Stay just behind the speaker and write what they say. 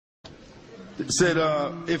It said,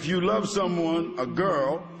 if you love someone, a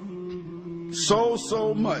girl,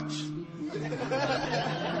 so much.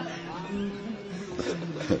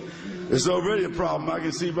 It's already a problem, I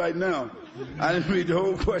can see right now. I didn't read the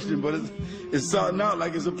whole question, but it's starting out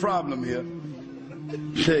like it's a problem here.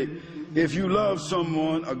 Okay, if you love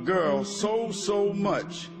someone, a girl, so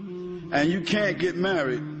much, and you can't get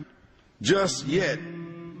married just yet,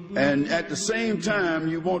 and at the same time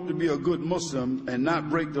you want to be a good Muslim and not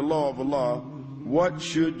break the law of Allah, what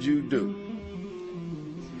should you do?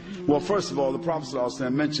 Well, first of all, the Prophet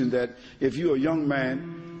ﷺ mentioned that if you're a young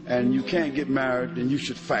man and you can't get married, then you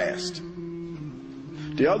should fast.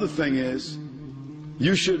 The other thing is,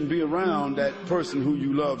 you shouldn't be around that person who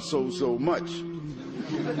you love so much.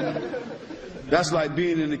 That's like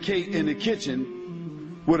being in the kitchen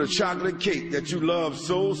with a chocolate cake that you love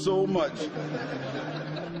so much.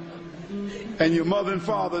 And your mother and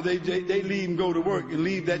father, they leave and go to work and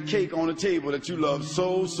leave that cake on the table that you love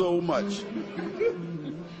so much.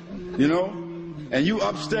 You know? And you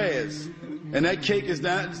upstairs, and that cake is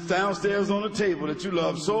downstairs on the table that you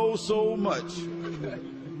love so much.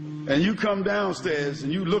 And you come downstairs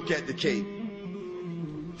and you look at the cake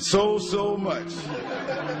so much.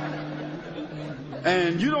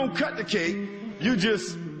 And you don't cut the cake, you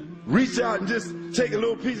just reach out and just take a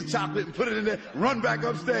little piece of chocolate and put it in there, run back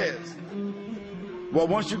upstairs. Well,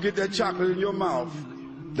 once you get that chocolate in your mouth,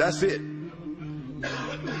 that's it.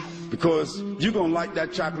 Because you're going to like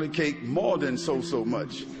that chocolate cake more than so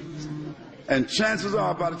much. And chances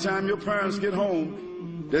are, by the time your parents get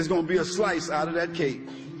home, there's going to be a slice out of that cake.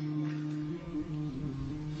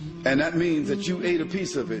 And that means that you ate a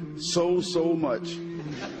piece of it so much.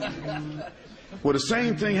 Well, the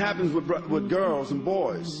same thing happens with girls and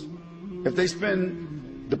boys. If they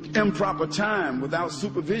spend the improper time without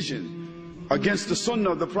supervision against the sunnah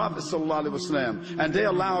of the Prophet ﷺ, and they're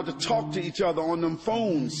allowed to talk to each other on them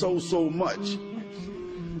phones so much,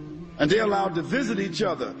 and they're allowed to visit each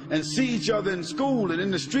other and see each other in school and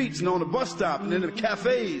in the streets and on the bus stop and in the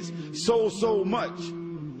cafes so much,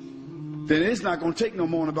 then it's not going to take no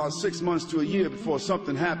more than about 6 months to a year before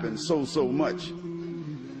something happens so much.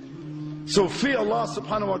 So fear Allah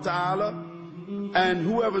subhanahu wa ta'ala, and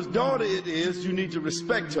whoever's daughter it is, you need to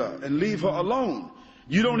respect her and leave her alone.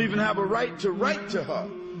 You don't even have a right to write to her.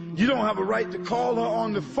 You don't have a right to call her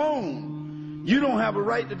on the phone. You don't have a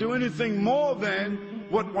right to do anything more than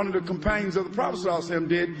what one of the companions of the Prophet ﷺ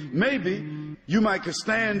did. Maybe you might could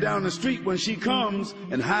stand down the street when she comes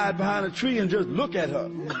and hide behind a tree and just look at her.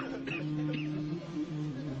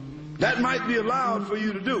 That might be allowed for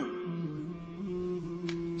you to do.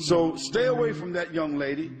 So stay away from that young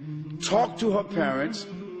lady. Talk to her parents.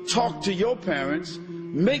 Talk to your parents.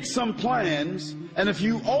 Make some plans. And if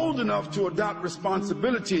you're old enough to adopt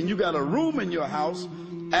responsibility and you got a room in your house,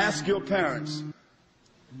 ask your parents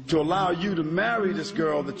to allow you to marry this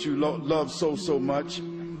girl that you love so much,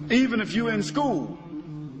 even if you're in school.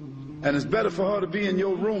 And it's better for her to be in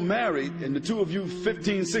your room married, and the two of you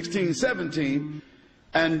 15, 16, 17,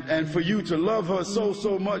 and for you to love her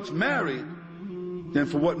so much married, than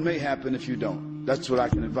for what may happen if you don't. That's what I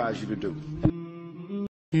can advise you to do.